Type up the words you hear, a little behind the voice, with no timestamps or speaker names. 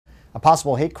A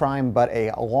possible hate crime, but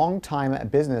a long-time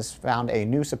business found a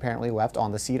noose apparently left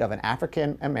on the seat of an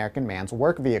African-American man's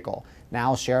work vehicle.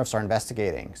 Now sheriffs are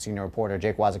investigating. Senior reporter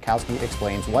Jake Wazakowski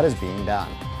explains what is being done.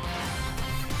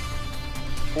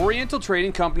 Oriental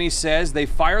Trading Company says they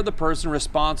fired the person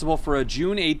responsible for a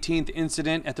June 18th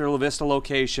incident at their La Vista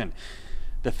location.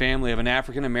 The family of an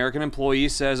African-American employee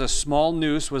says a small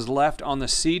noose was left on the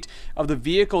seat of the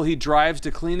vehicle he drives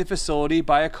to clean the facility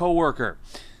by a coworker.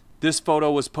 This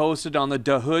photo was posted on the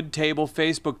Da Hood Table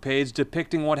Facebook page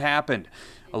depicting what happened.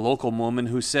 A local woman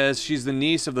who says she's the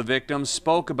niece of the victim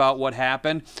spoke about what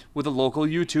happened with a local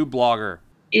YouTube blogger.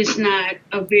 It's not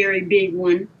a very big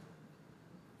one,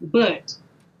 but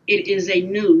it is a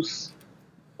noose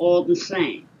all the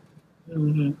same.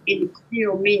 It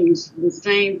still means the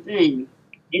same thing.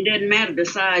 It doesn't matter the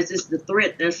size, it's the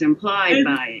threat that's implied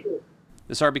by it.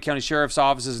 The Sarpy County Sheriff's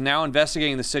Office is now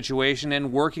investigating the situation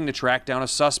and working to track down a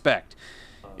suspect.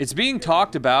 It's being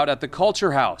talked about at the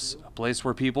Culture House, a place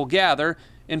where people gather,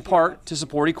 in part to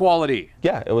support equality.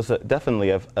 Yeah, it was definitely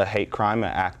a hate crime,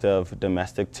 an act of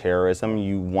domestic terrorism.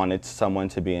 You wanted someone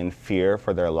to be in fear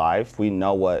for their life. We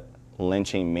know what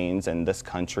lynching means in this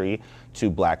country to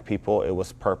black people. It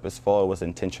was purposeful, it was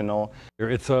intentional.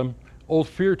 It's an old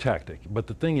fear tactic, but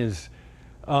the thing is,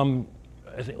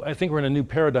 I think we're in a new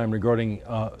paradigm regarding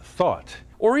thought.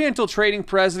 Oriental Trading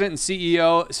President and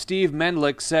CEO Steve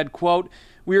Mendlick said, quote,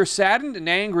 "We are saddened and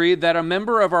angry that a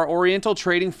member of our Oriental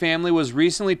Trading family was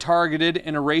recently targeted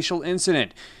in a racial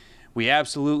incident. We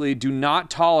absolutely do not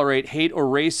tolerate hate or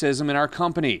racism in our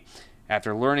company.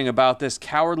 After learning about this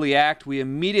cowardly act, we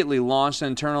immediately launched an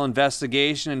internal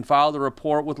investigation and filed a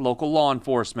report with local law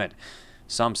enforcement.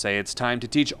 Some say it's time to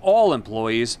teach all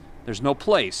employees there's no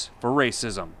place for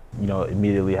racism." You know,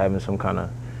 immediately having some kind of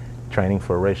training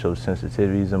for racial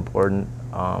sensitivity is important.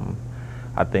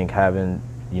 I think having,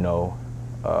 you know,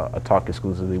 a talk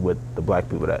exclusively with the black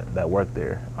people that work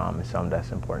there is something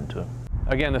that's important too.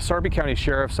 Again, the Sarpy County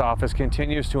Sheriff's Office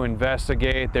continues to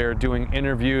investigate. They're doing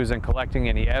interviews and collecting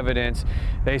any evidence.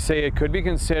 They say it could be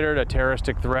considered a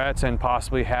terroristic threat and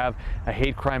possibly have a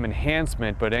hate crime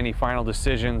enhancement, but any final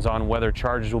decisions on whether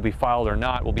charges will be filed or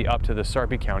not will be up to the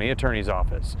Sarpy County Attorney's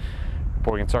Office.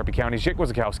 Reporting in Sarpy County, Jake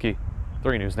Wazakowski,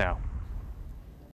 3 News Now.